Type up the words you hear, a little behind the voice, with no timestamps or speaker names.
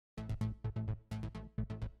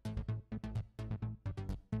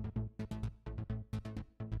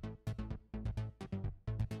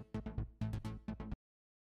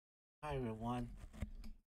Hi everyone.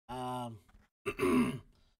 Um,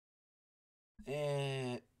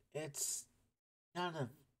 it's kind of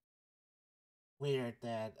weird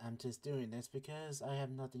that I'm just doing this because I have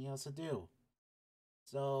nothing else to do.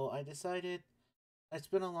 So I decided it's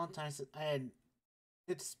been a long time since and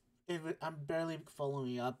it's I'm barely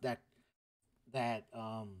following up that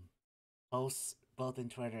posts both in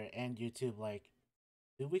Twitter and YouTube like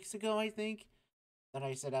 2 weeks ago I think that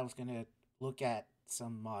I said I was gonna look at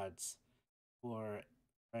some mods for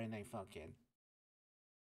Friday Night Funkin'.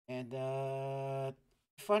 And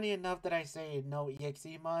funny enough that I say no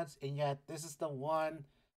EXE mods, and yet this is the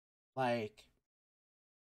like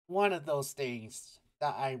one of those things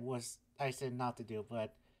that I said not to do,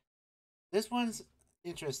 but this one's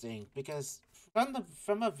interesting because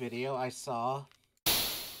from a video I saw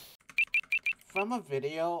from a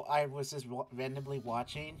video I was just randomly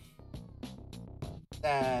watching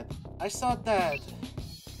that I saw that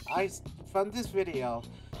I from this video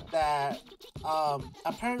that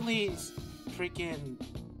apparently freaking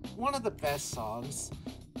one of the best songs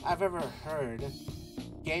I've ever heard,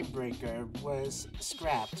 Game Breaker, was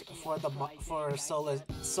scrapped for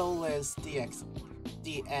Soulless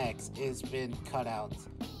DX is been cut out.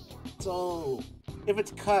 So if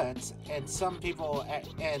it's cut and some people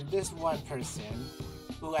and this one person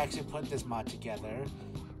who actually put this mod together,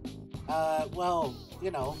 well,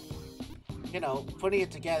 putting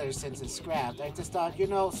it together since it's scrapped, I just thought,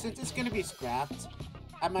 since it's gonna be scrapped,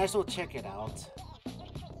 I might as well check it out.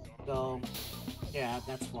 So, yeah,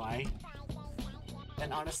 that's why.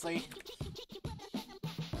 And honestly,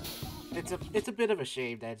 it's a bit of a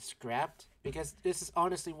shame that it's scrapped because this is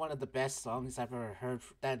honestly one of the best songs I've ever heard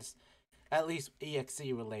that's at least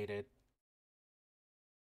EXE related.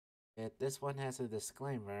 This one has a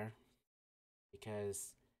disclaimer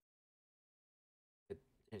because it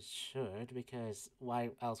it should, because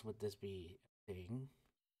why else would this be a thing?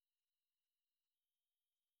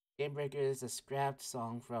 Game Breaker is a scrapped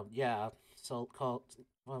song from so called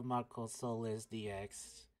a mod called Soulless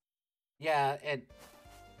DX. Yeah, and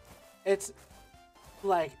it's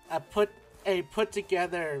like a put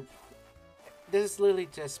together. This is literally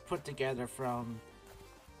just put together from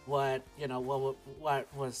what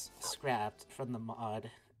was scrapped from the mod,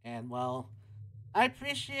 and well, I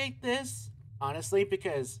appreciate this honestly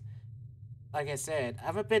because, like I said,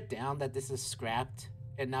 I'm a bit down that this is scrapped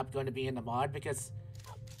and not going to be in the mod because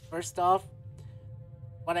first off,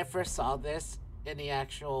 when I first saw this in the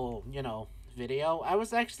actual, video, I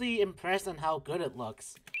was actually impressed on how good it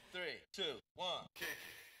looks. Three, two, one.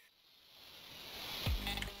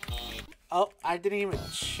 Oh, I didn't even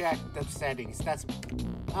check the settings.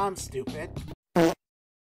 I'm stupid. Three,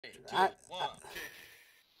 two, I, one.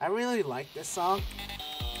 I really like this song,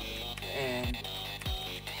 and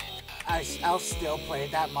I'll still play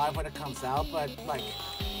that mod when it comes out, but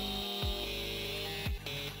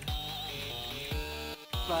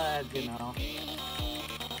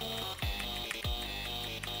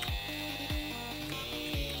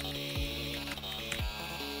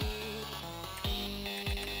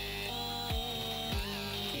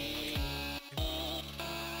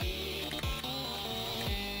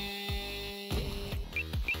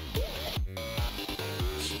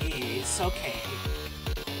jeez, okay.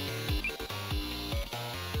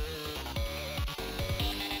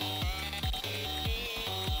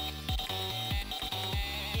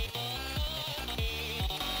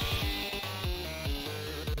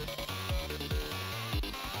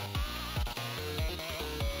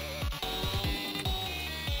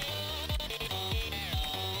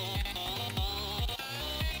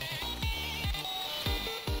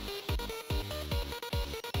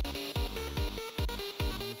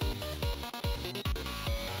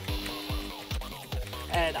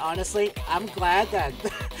 And honestly, I'm glad that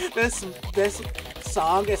this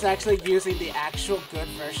song is actually using the actual good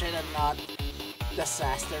version and not the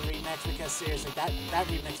Disaster remix, because seriously, that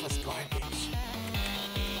remix was garbage.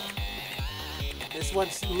 This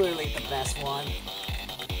one's literally the best one.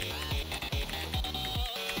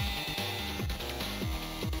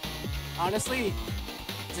 Honestly,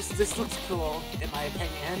 this looks cool in my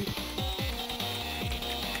opinion.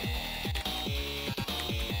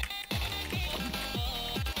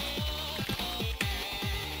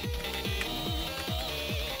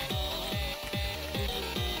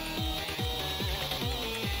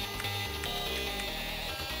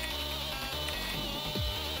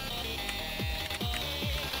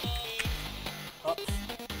 Oh.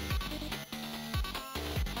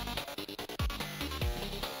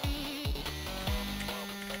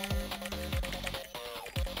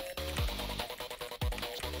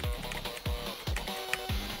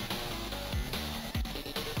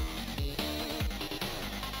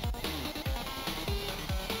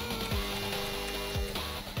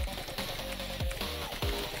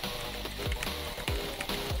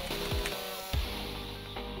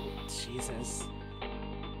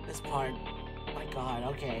 part. My god,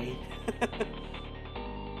 okay.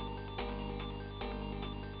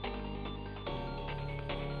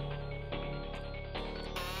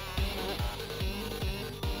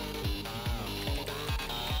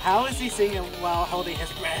 How is he singing while holding his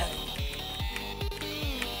breath?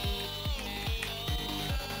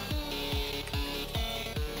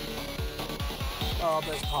 Oh,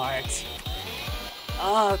 this part.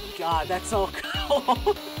 Oh god, that's so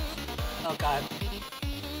cool. Oh god.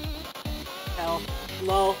 Hell.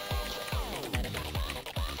 Low.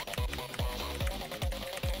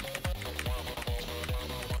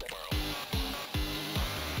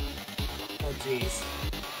 Oh jeez.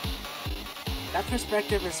 That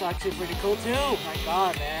perspective is actually pretty cool too. My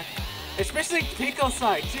god, man. Especially Pico's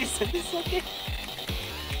side. Jesus, he's looking.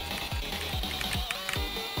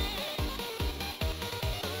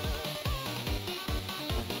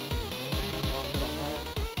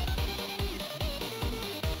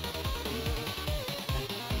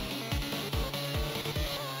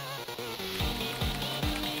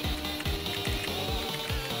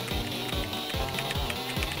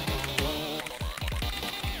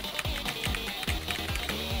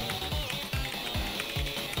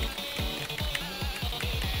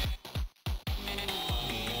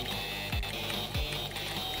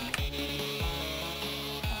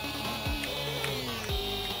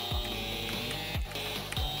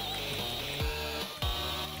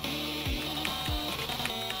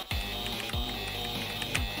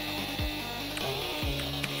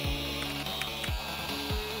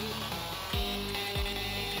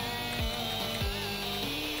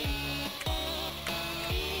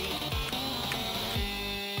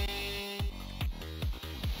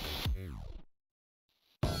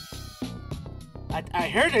 I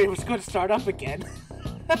heard it was going to start up again.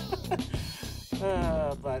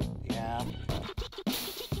 But yeah.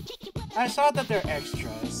 I saw that they're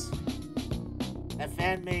extras. A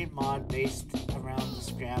fan-made mod based around the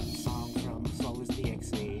scrap song from Solus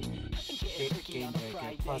DXE, Game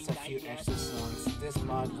Breaker, plus a few extra songs. This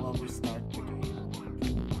mod will restart the game.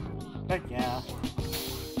 But yeah.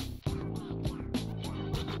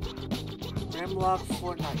 Grimlock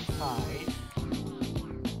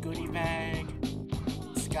 495, Goodie Bag,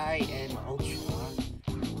 Sky and Ultra,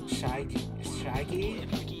 Shaggy,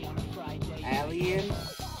 Alien,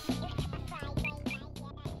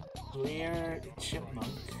 Blair Chipmunk,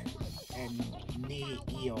 and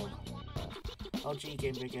Neo. OG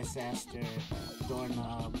Game Breaker Disaster,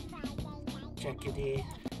 Doorknob, Checkity,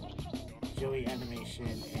 Joey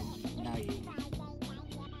Animation, and Nai.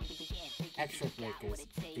 Extra Breakers,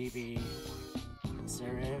 BB,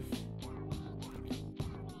 Serif,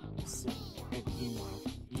 and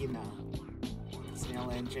Yina. Snail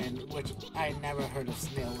Engine, which I never heard of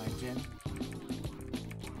Snail Engine.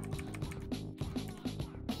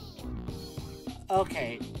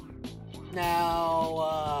 Okay,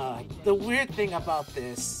 now, the weird thing about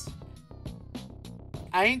this,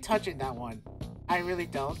 I ain't touching that one. I really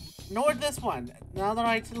don't. Nor this one, now that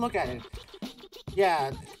I look at it.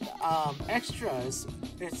 Yeah, extras,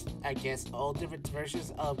 it's, I guess, all different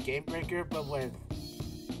versions of Game Breaker, but with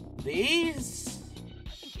these,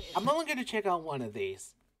 I'm only gonna check out one of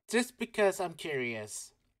these, just because I'm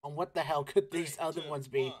curious on what the hell could these other ones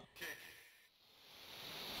be.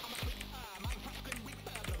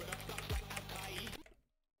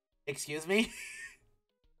 Excuse me?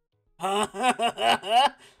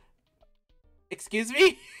 Excuse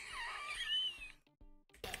me?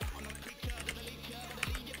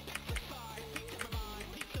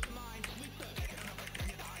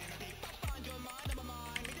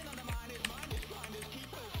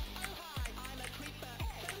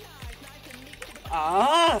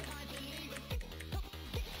 Ah!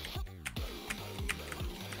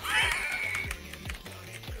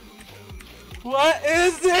 What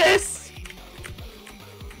is this?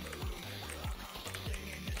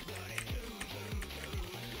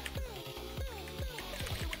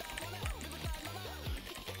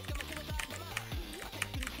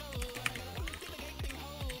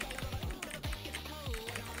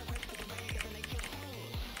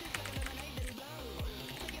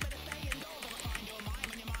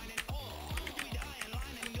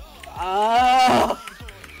 Ah!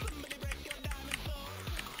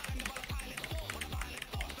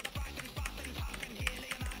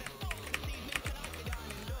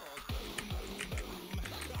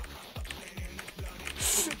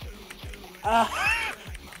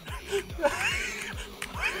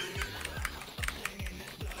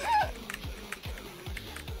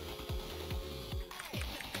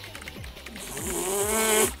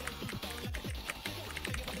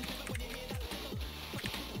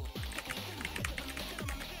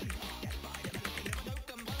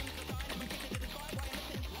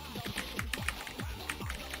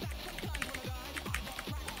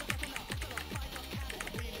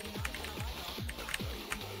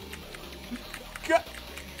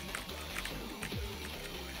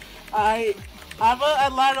 I I'm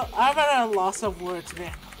at a loss of words,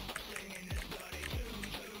 man.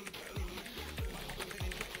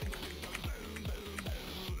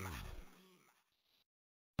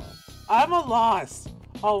 I'm a loss.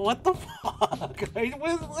 Oh, what the fuck? I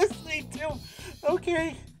was listening to.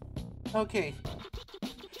 Okay, okay.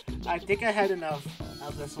 I think I had enough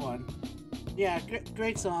of this one. Yeah,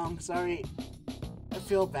 great song. Sorry, I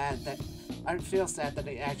feel bad that I feel sad that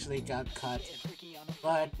it actually got cut.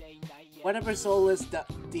 But whatever Soulless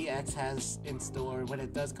DX has in store when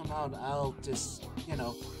it does come out, I'll just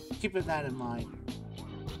keep that in mind.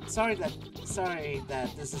 Sorry that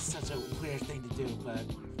this is such a weird thing to do, but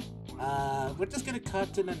we're just gonna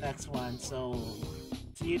cut to the next one. So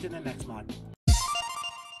see you to the next one.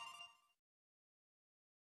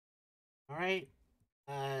 All right.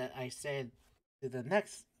 I said to the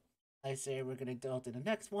next. I say we're gonna go to the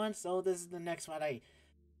next one. So this is the next one I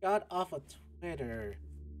got off of Twitter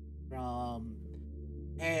from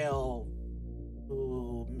Hale,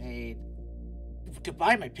 who made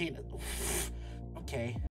Goodbye My Penis.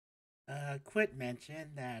 Okay. Quit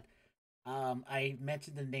mentioned that I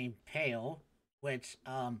mentioned the name Pale, which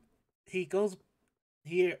he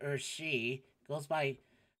or she goes by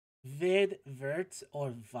Vidvert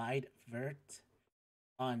or Vidvert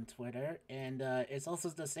on Twitter, and it's also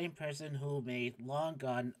the same person who made Long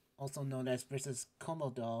Gone, also known as versus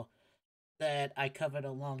Komodo, that I covered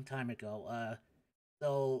a long time ago.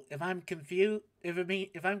 So if I'm confused,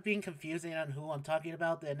 if I'm being confusing on who I'm talking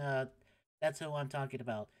about, then that's who I'm talking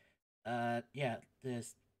about. Yeah,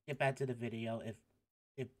 just get back to the video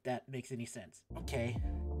if that makes any sense. Okay.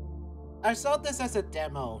 I saw this as a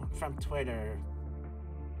demo from Twitter.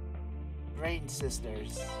 Brain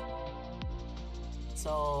Sisters.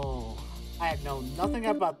 So I know nothing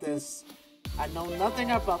about this. I know nothing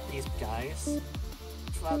about these guys.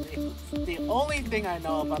 The only thing I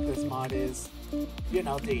know about this mod is,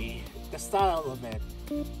 the style of it.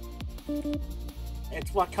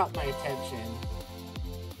 It's what caught my attention.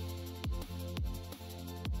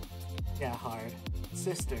 Yeah, hard.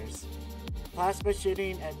 Sisters. Plasma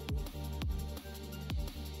shooting and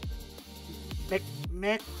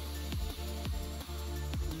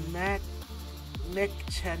Mick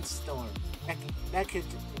Chen Storm. That could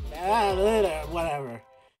whatever.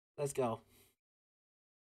 Let's go.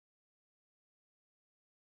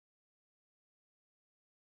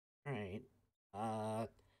 Alright.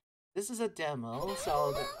 This is a demo,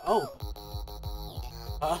 so oh.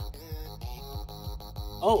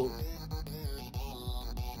 Oh.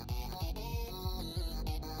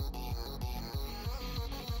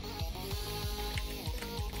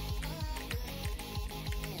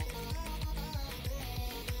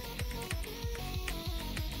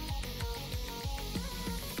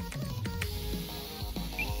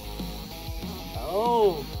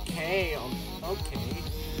 Okay, okay.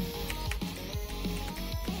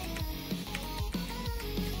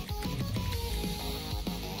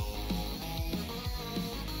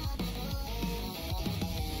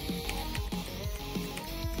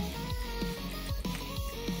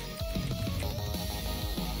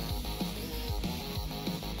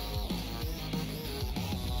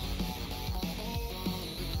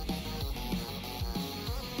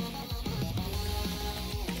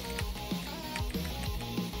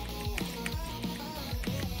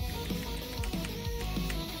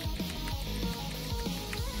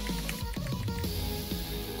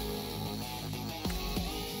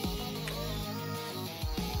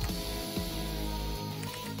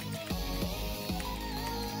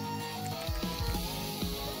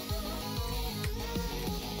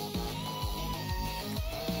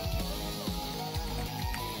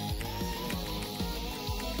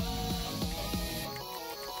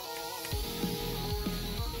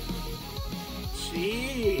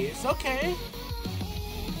 Jeez, okay.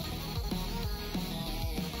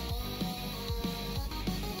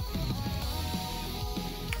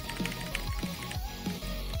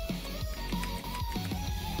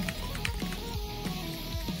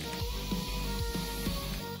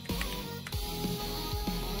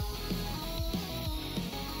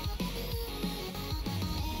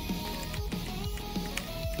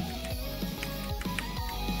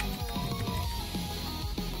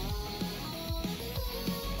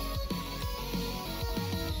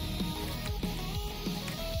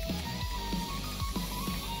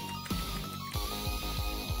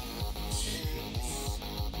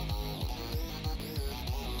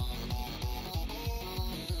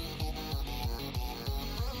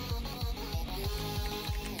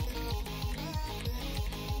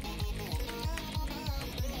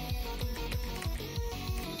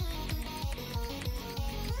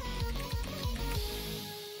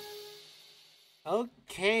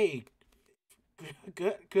 Okay,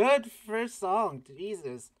 good first song.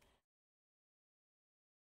 Jesus.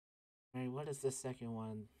 All right, what is the second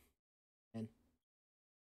one? And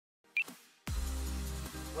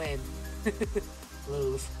win,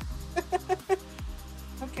 lose.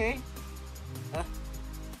 Okay. Uh,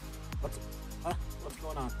 what's what's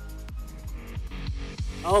going on?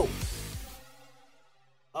 Oh.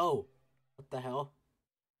 Oh. What the hell?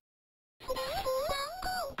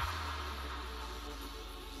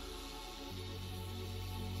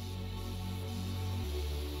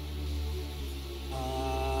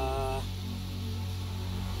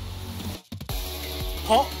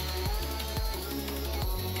 Oh.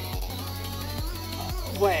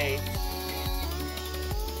 Wait.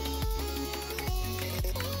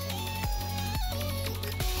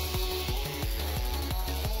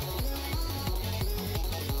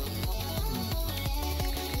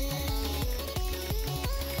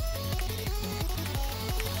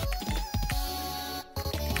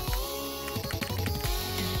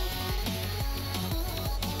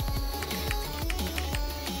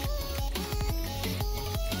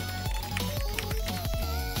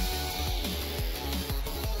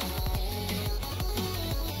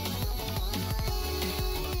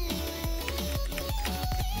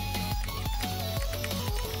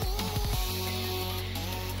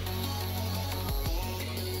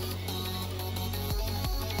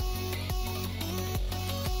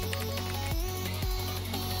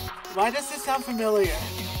 Why does this sound familiar?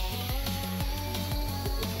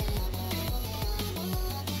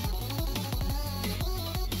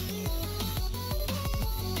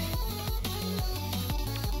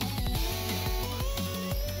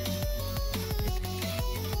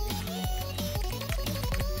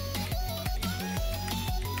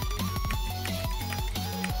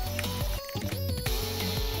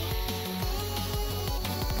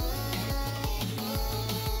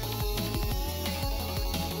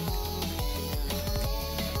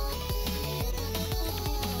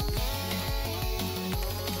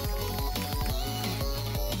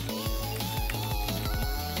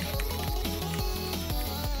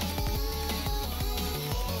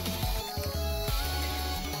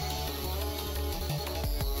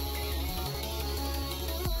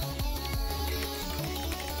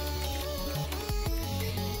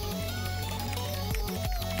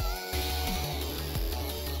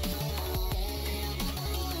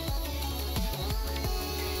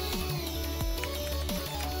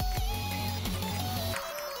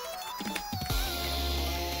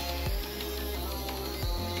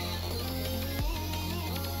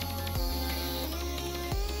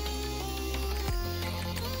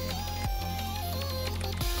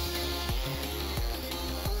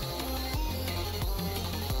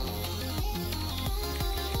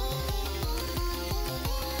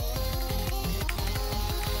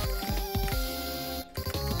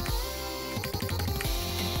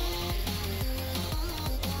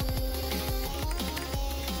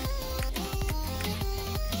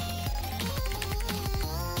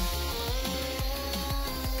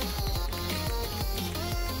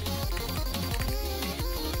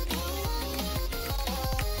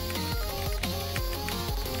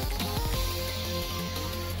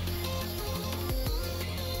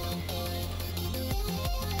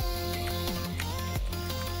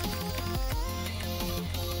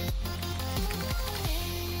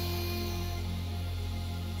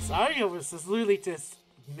 Sorry, I was just literally just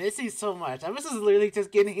missing so much. I was just literally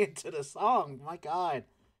just getting into the song. My god.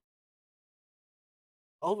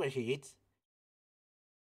 Overheat?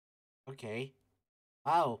 Okay.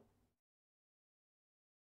 Wow.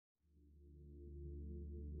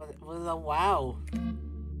 Was a wow.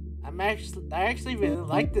 I actually really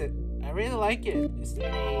liked it. I really like it. Is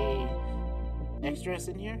there any extras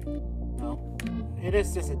in here? No. It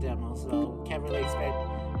is just a demo, so can't really expect.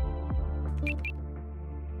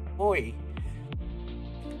 Boy.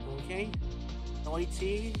 Okay. Noi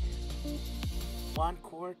tea. 1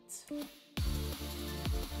 quart.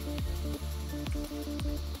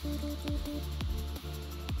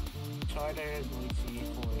 Charter, Noi tea,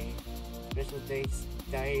 Boy. Special dates,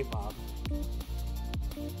 Day Bob.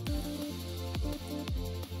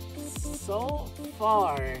 So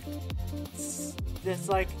far, there's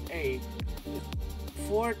like a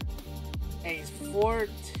fort,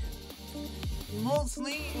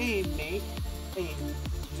 mostly a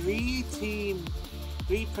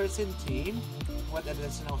three-person team with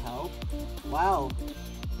additional help. Wow.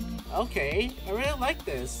 Okay, I really like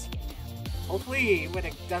this. Hopefully, when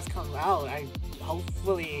it does come out,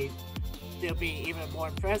 hopefully it'll be even more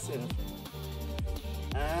impressive.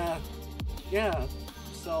 Yeah.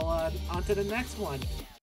 So on to the next one.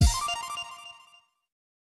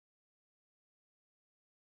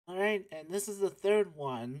 Alright, and this is the third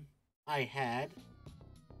one I had.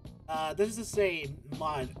 This is a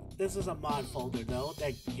mod. This is a mod folder though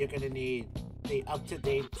that you're gonna need the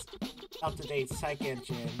up-to-date psych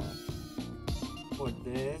engine for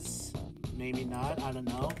this. Maybe not, I don't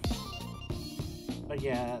know. But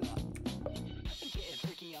yeah.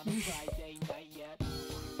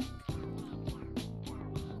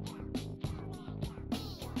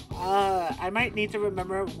 I might need to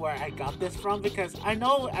remember where I got this from because I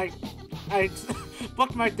know I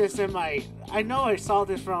bookmarked this in my. I know I saw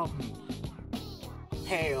this from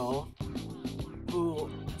Hale, who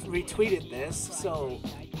retweeted this. So,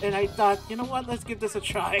 and I thought, you know what? Let's give this a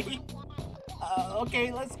try.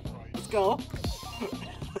 Okay, let's go.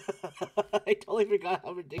 I totally forgot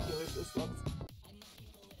how ridiculous this looks.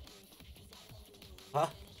 Huh?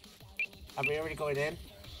 Are we already going in?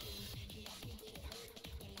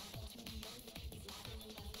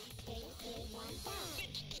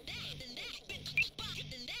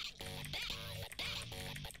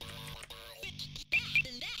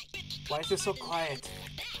 Why is it so quiet?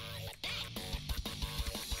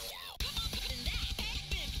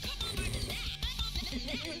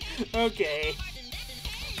 Okay.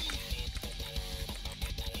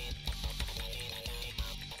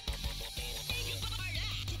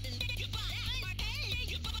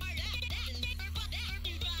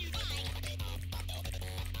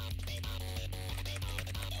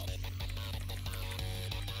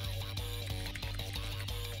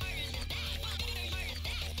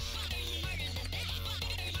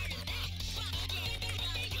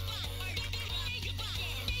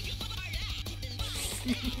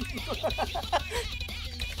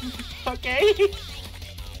 Okay.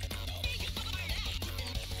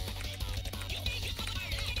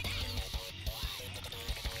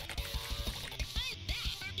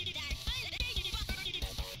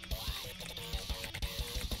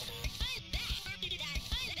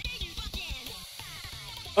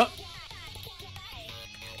 Oh.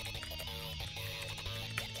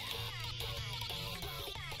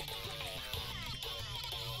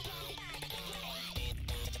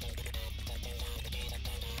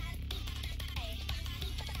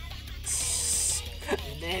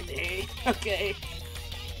 Nanny. Okay.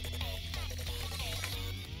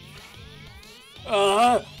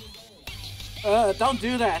 Don't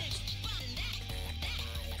do that.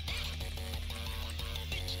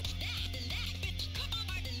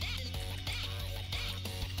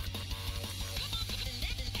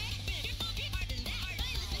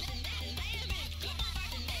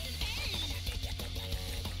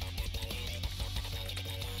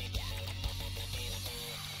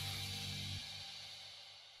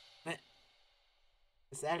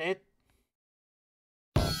 Is that it?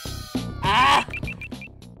 Ah!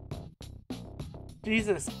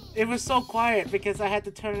 Jesus, it was so quiet because I had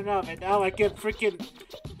to turn it off, and now I get freaking.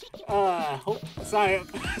 Sorry,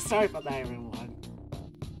 sorry about that, everyone.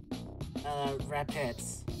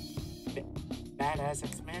 Rappets. Badass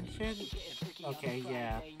expansion? Okay,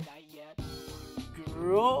 yeah.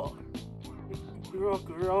 Girl.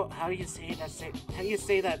 How do you say that? How do you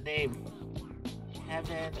say that name?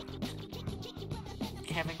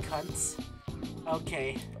 Kevin Kuntz?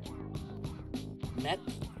 Okay.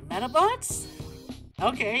 Metabots?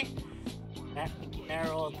 Okay.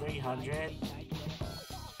 Meryl 300.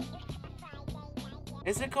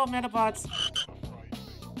 Is it called Metabots?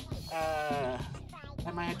 I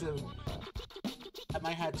might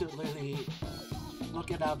have to literally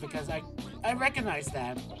look it up because I recognize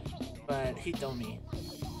that, but he told me.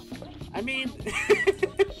 I mean,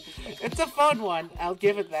 it's a fun one. I'll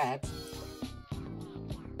give it that.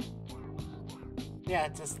 Yeah,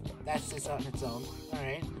 that's just on its own.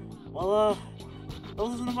 Alright. Well,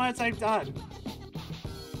 those are the mods I've done.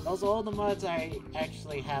 Those are all the mods I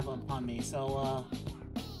actually have on me, so,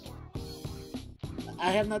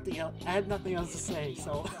 I have nothing else to say,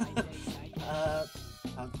 so,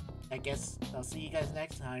 I guess I'll see you guys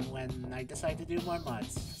next time when I decide to do more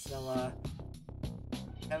mods. So,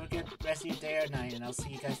 have a good rest of your day or night, and I'll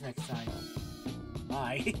see you guys next time.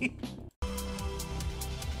 Bye.